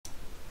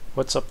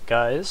What's up,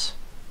 guys?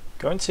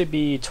 Going to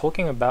be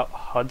talking about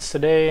HUDs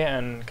today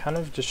and kind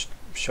of just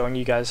showing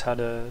you guys how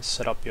to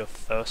set up your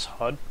first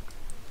HUD.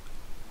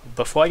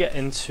 Before I get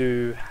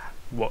into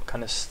what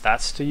kind of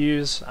stats to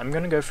use, I'm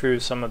going to go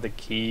through some of the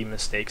key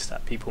mistakes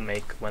that people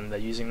make when they're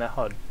using their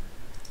HUD.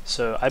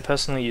 So I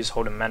personally use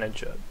Hold'em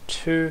Manager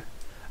 2.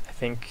 I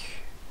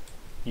think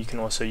you can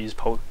also use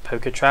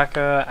Poker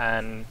Tracker,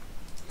 and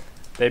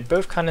they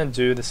both kind of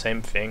do the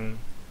same thing,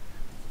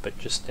 but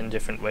just in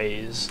different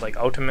ways. Like,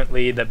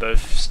 ultimately they're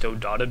both still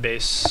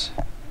database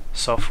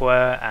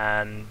software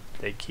and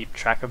they keep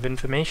track of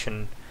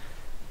information,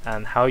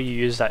 and how you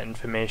use that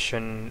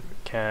information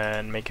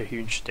can make a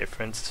huge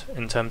difference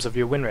in terms of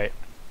your win rate.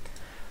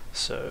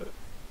 So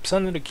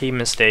some of the key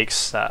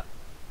mistakes that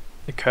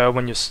occur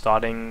when you're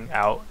starting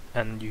out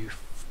and you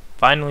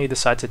finally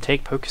decide to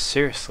take poker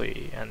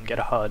seriously and get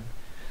a HUD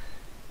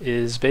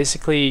is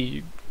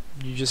basically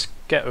you just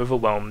get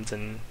overwhelmed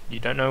and you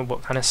don't know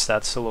what kind of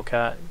stats to look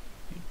at.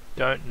 You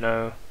don't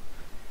know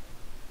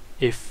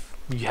if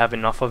you have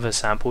enough of a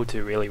sample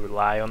to really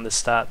rely on the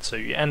stat, so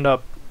you end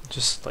up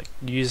just like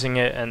using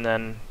it, and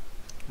then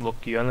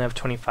look, you only have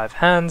 25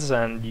 hands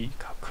and you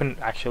couldn't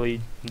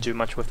actually do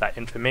much with that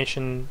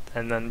information,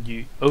 and then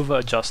you over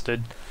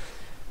adjusted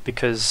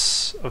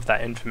because of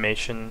that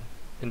information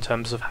in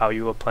terms of how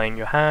you were playing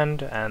your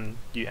hand, and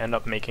you end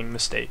up making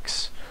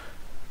mistakes,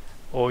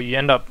 or you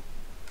end up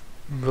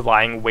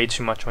relying way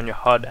too much on your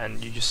HUD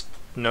and you just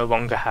no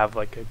longer have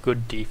like a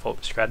good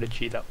default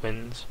strategy that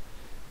wins.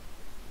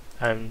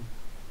 And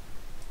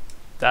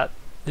that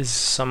is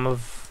some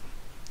of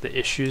the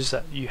issues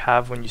that you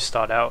have when you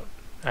start out,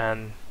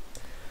 and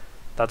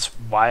that's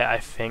why I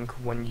think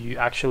when you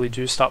actually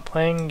do start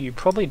playing, you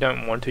probably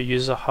don't want to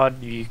use a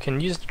HUD. You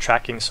can use the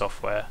tracking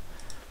software,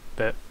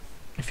 but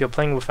if you're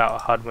playing without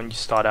a HUD when you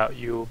start out,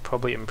 you'll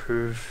probably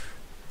improve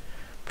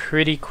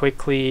pretty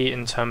quickly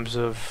in terms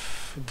of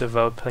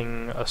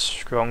developing a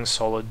strong,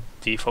 solid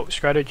default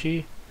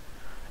strategy.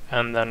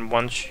 And then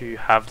once you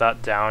have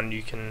that down,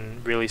 you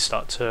can really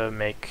start to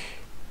make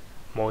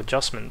more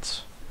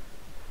adjustments.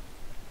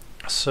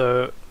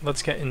 So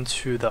let's get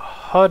into the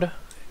HUD.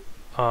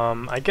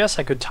 I guess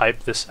I could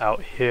type this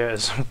out here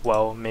as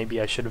well.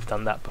 Maybe I should have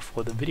done that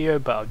before the video,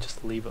 but I'll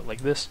just leave it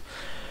like this.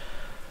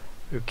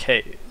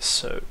 Okay,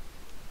 so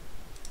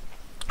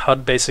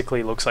HUD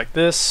basically looks like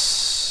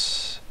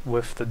this,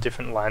 with the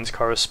different lines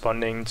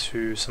corresponding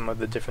to some of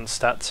the different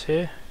stats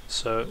here.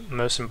 So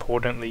most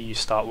importantly, you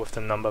start with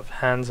the number of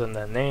hands and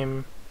their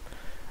name.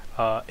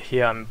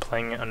 Here I'm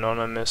playing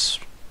anonymous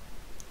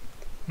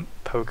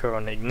poker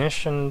on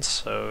Ignition,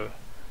 so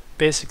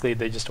basically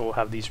they just all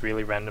have these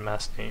really random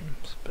ass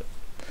names, but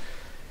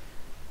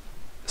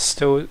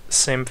still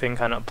same thing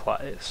kind of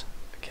applies.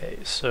 Okay,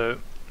 so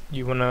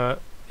you want to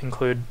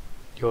include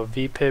your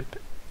VPIP,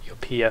 your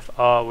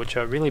PFR, which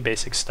are really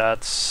basic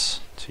stats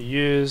to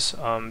use.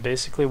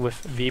 Basically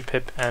with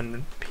VPIP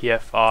and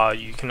PFR,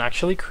 you can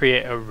actually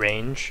create a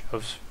range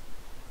of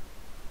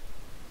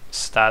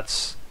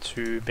stats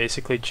to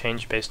basically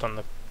change based on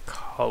the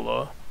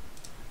color.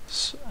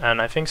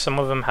 And I think some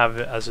of them have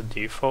it as a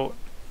default.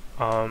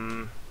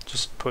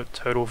 Just put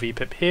total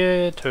VPIP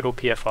here, total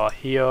PFR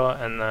here,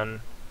 and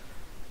then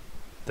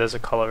there's a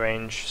color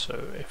range.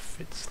 So if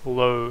it's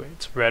low,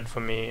 it's red for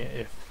me.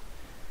 If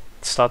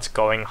it starts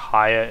going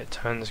higher, it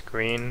turns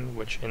green,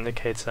 which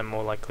indicates they're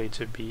more likely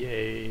to be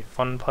a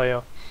fun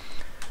player.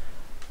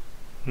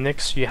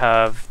 Next you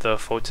have the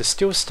fold to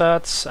steal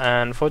stats,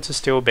 and fold to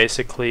steal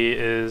basically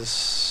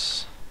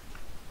is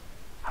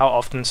how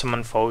often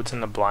someone folds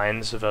in the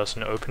blinds versus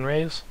an open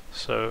raise.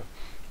 So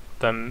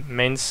the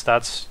main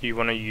stats you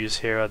want to use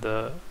here are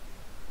the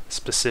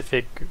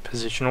specific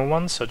positional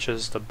ones, such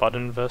as the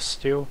button versus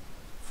steal,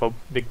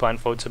 big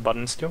blind fold to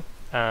button steal,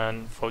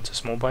 and fold to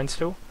small blind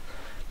steal,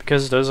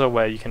 because those are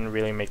where you can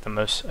really make the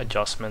most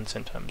adjustments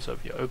in terms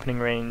of your opening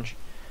range.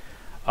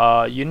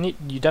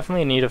 You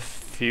definitely need a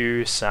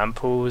few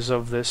samples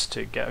of this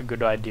to get a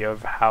good idea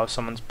of how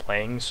someone's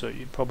playing, so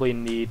you probably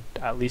need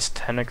at least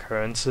 10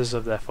 occurrences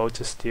of their fold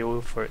to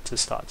steal for it to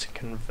start to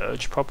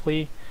converge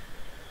properly,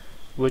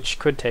 which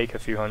could take a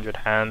few hundred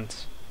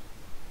hands.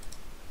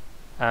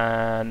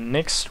 And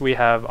next we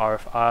have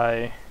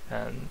RFI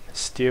and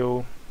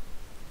steal.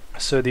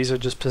 So these are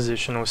just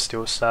positional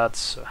steal stats,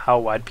 so how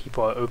wide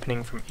people are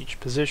opening from each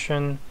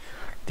position.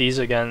 These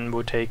again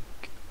will take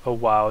a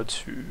while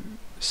to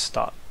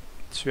start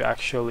to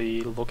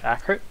actually look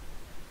accurate,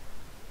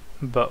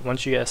 but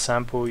once you get a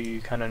sample,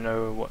 you kind of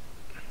know what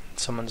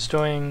someone's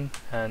doing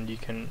and you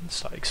can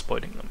start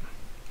exploiting them.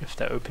 If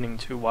they're opening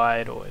too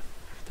wide, or if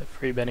they're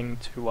free betting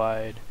too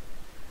wide,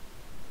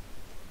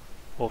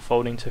 or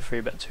folding to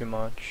free bet too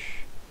much,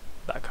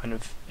 that kind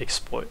of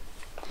exploit.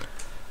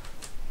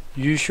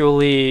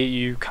 Usually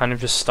you kind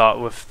of just start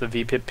with the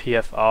VPIP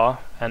PFR,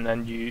 and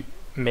then you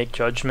make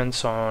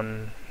judgments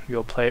on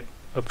your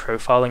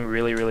profiling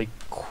really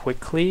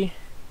quickly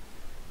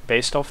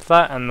based off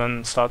that, and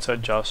then start to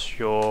adjust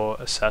your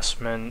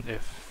assessment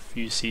if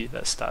you see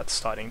that stats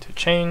starting to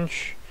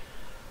change.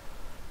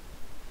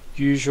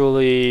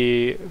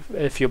 Usually,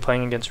 if you're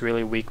playing against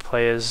really weak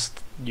players,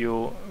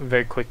 you'll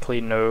very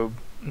quickly know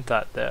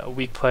that they're a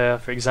weak player.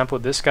 For example,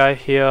 this guy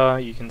here,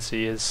 you can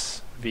see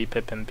his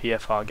VPIP and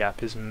PFR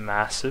gap is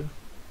massive,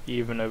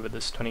 even over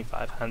this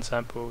 25 hand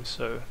sample.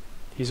 So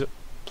he's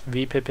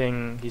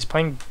VPIPing, he's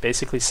playing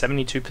basically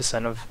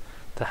 72% of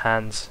the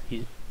hands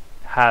he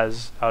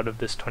has out of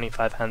this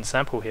 25 hand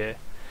sample here.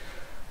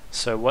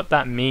 So what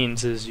that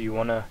means is you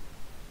want to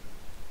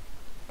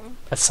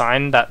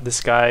assign that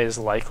this guy is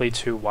likely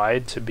too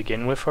wide to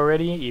begin with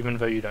already. Even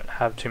though you don't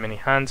have too many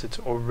hands, it's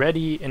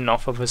already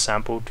enough of a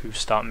sample to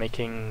start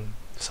making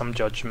some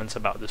judgments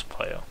about this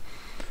player.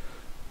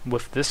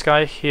 With this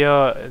guy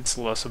here, it's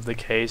less of the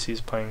case.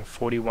 He's playing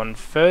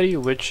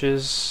 41-30, which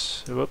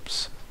is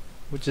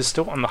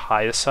still on the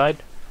higher side,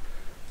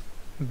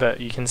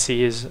 but you can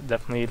see he's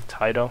definitely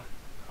tighter.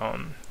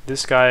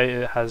 This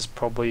guy has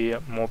probably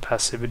more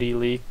passivity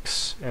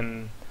leaks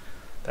in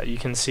that you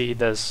can see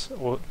there's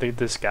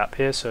this gap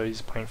here, so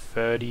he's playing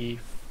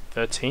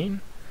 30-13,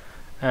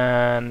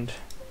 and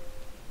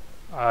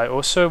I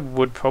also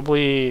would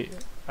probably,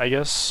 I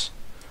guess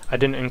I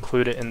didn't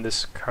include it in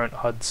this current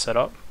HUD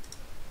setup,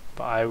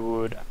 but I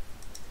would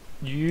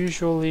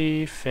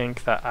usually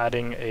think that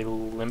adding a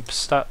limp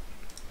stat,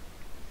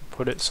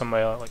 put it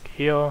somewhere like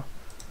here,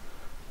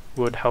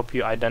 would help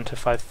you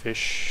identify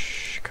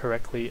fish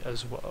correctly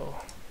as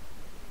well.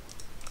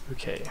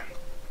 Okay.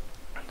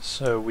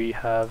 So we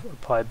have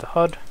applied the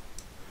HUD.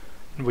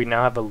 We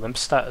now have a limp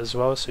stat as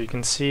well, so you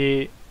can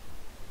see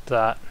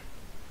that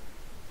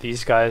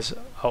these guys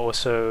are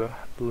also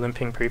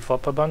limping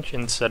preflop a bunch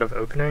instead of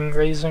opening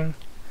raising,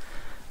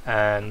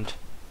 and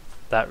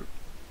that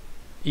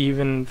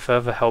even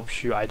further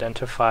helps you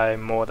identify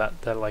more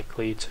that they're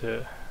likely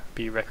to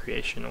be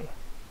recreational.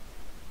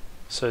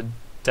 So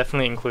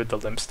definitely include the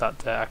limp stat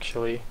there.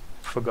 Actually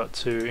forgot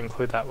to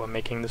include that when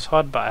making this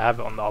HUD, but I have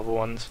it on the other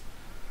ones.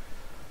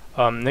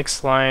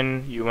 Next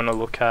line you want to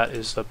look at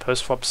is the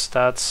post-flop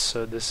stats,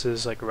 so this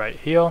is like right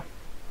here.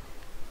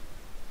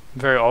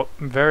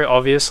 Very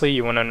obviously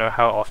you want to know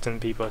how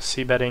often people are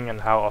c-betting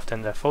and how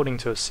often they're folding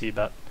to a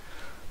c-bet.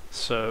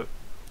 So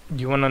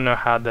you want to know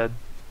how they're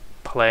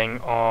playing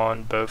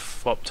on both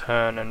flop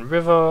turn and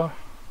river,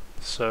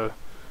 so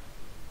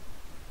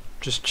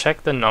just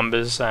check the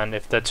numbers, and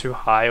if they're too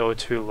high or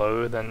too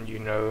low, then you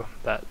know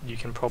that you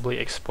can probably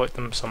exploit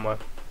them somewhere.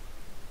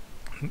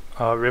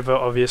 River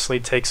obviously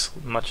takes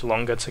much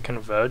longer to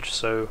converge,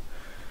 so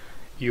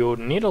you'll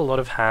need a lot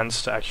of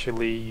hands to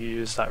actually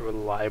use that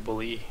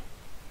reliably,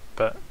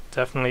 but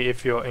definitely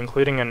if you're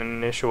including an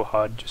initial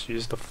HUD, just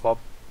use the flop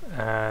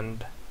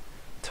and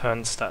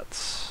turn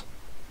stats.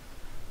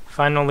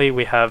 Finally,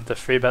 we have the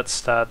 3-bet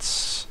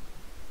stats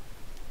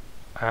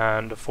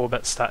and a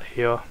 4-bet stat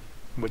here,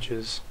 which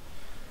is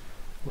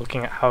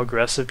looking at how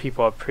aggressive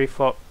people are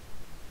pre-flop.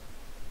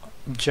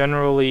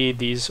 Generally,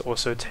 these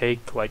also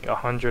take like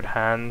 100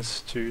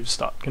 hands to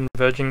start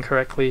converging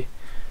correctly.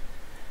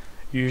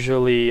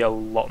 Usually a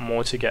lot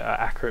more to get an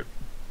accurate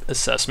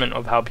assessment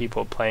of how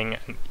people are playing,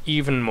 and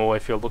even more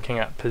if you're looking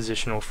at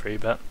positional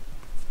 3-bet.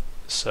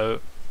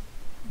 So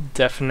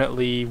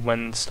definitely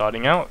when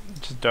starting out,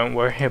 just don't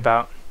worry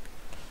about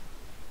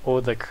all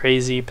the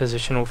crazy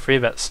positional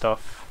 3-bet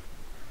stuff.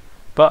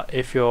 But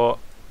if you're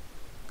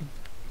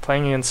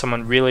playing against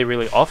someone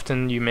really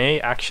often, you may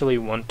actually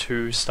want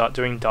to start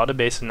doing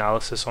database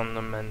analysis on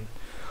them and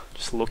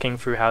just looking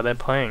through how they're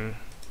playing.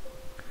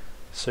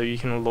 So you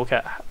can look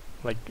at,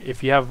 like,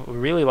 if you have a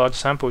really large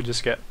sample,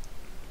 just get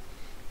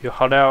your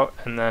HUD out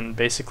and then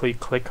basically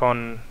click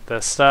on the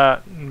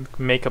stat,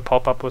 make a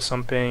pop-up or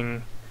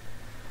something,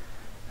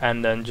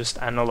 and then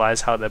just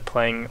analyze how they're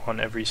playing on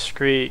every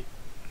street,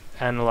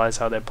 analyze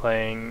how they're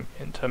playing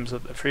in terms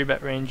of the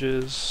 3-bet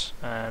ranges,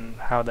 and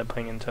how they're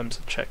playing in terms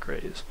of check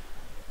raise.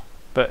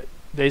 But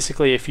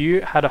basically, if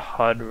you had a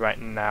HUD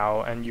right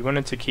now and you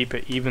wanted to keep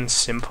it even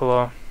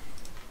simpler,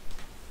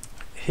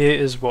 here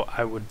is what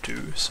I would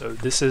do. So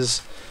this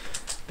is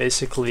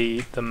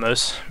basically the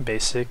most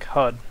basic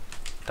HUD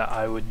that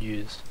I would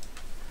use.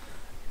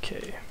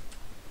 Okay,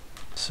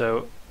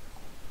 so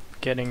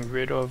getting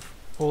rid of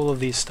all of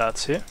these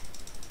stats here.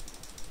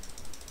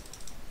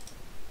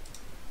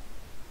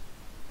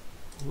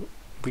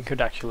 We could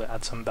actually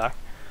add some back,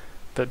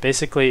 but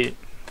basically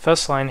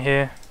first line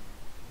here,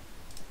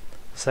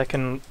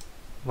 second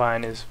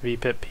line is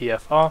VPIP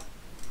PFR,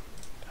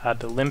 add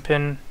the limp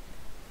in,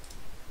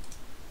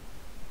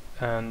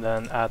 and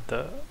then add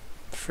the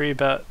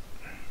 3-bet.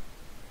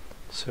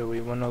 So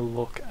we want to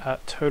look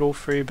at total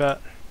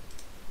 3-bet,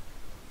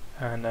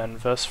 and then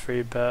verse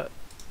 3-bet,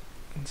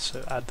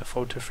 so add the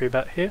fold to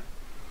 3-bet here.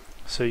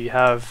 So you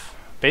have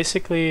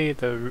basically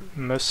the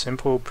most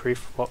simple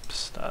pre-flop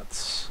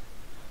stats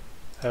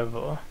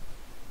ever,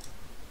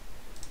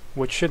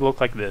 which should look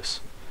like this,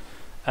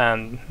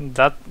 and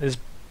that is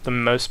the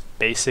most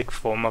basic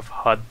form of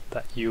HUD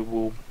that you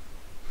will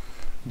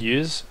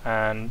use,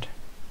 and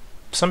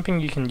something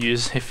you can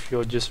use if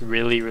you're just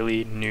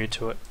really new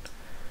to it.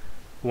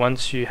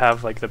 Once you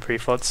have like the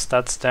pre-flop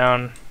stats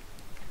down,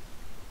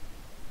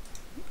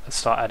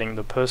 start adding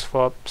the post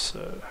flop.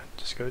 So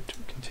just go to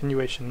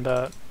continuation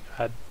bet,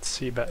 add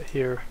C bet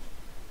here,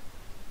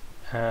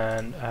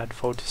 and add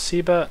fold to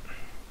C bet,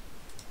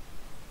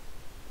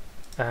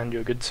 and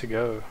you're good to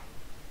go.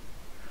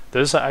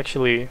 Those are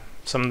actually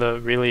some of the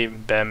really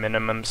bare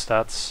minimum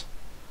stats.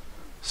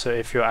 So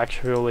if you're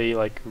actually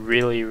like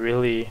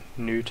really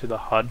new to the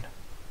HUD,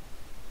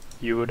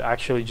 you would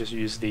actually just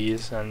use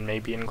these and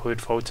maybe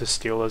include fold to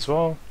steal as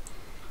well,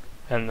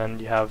 and then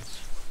you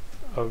have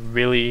a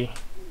really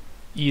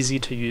easy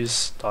to use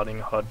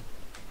starting HUD.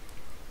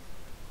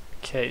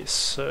 Okay,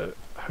 so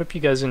I hope you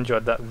guys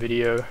enjoyed that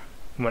video.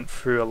 Went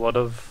through a lot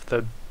of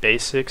the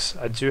basics.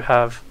 I do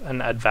have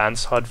an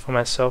advanced HUD for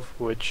myself,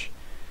 which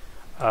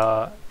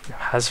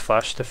has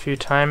flashed a few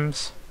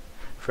times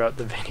throughout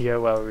the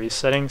video while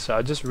resetting, so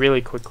I'll just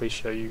really quickly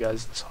show you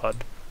guys this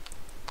HUD.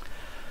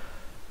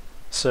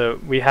 So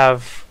we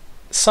have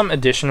some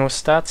additional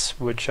stats,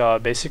 which are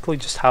basically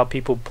just how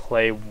people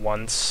play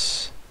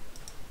once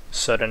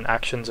certain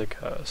actions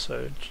occur.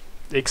 So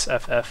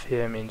XFF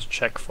here means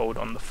check fold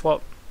on the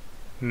flop,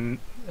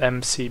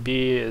 MCB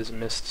is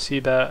missed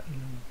c-bet,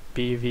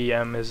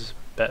 BVM is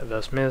bet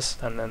versus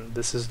missed, and then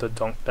this is the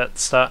donk bet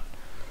stat,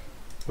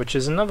 which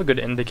is another good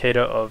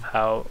indicator of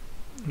how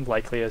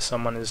likely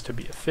someone is to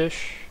be a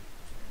fish.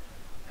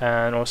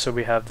 And also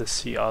we have the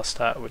CR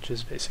stat, which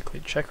is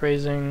basically check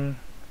raising.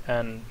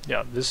 And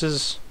yeah, this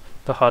is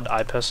the HUD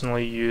I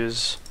personally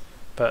use,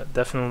 but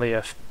definitely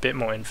a bit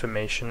more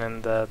information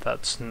in there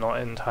that's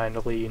not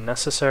entirely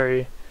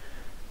necessary.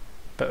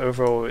 But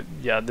overall,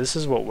 yeah, this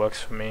is what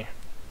works for me.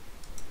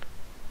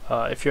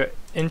 If you're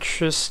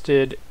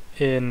interested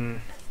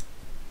in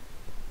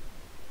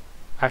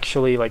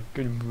actually like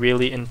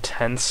really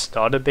intense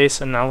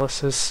database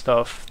analysis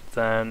stuff,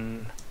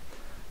 then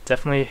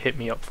definitely hit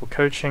me up for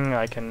coaching.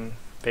 I can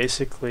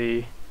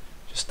basically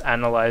just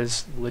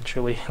analyze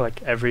literally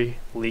like every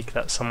leak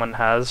that someone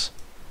has,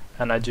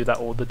 and I do that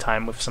all the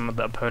time with some of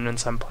the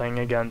opponents I'm playing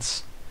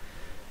against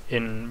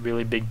in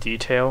really big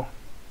detail,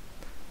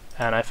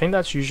 and I think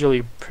that's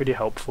usually pretty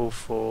helpful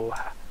for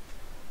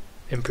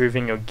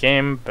improving your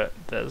game. But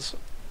there's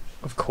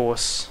of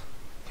course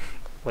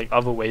like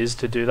other ways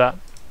to do that,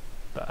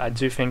 but I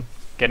do think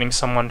getting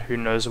someone who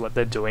knows what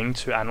they're doing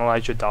to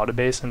analyze your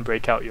database and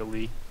break down your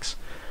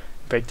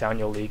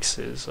leaks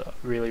is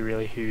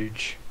really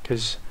huge,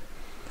 because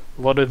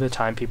a lot of the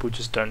time people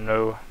just don't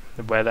know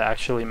where they're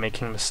actually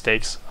making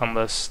mistakes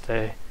unless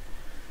they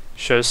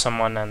show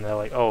someone and they're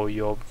like, oh,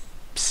 you're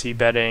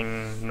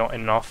c-betting not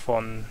enough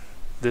on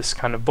this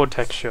kind of board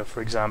texture,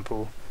 for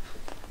example,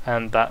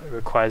 and that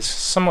requires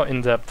somewhat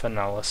in-depth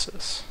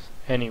analysis.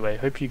 Anyway,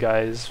 hope you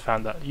guys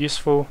found that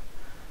useful.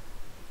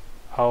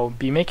 I'll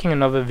be making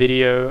another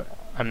video.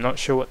 I'm not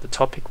sure what the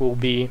topic will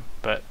be,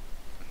 but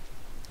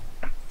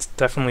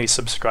definitely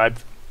subscribe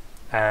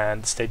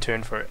and stay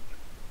tuned for it.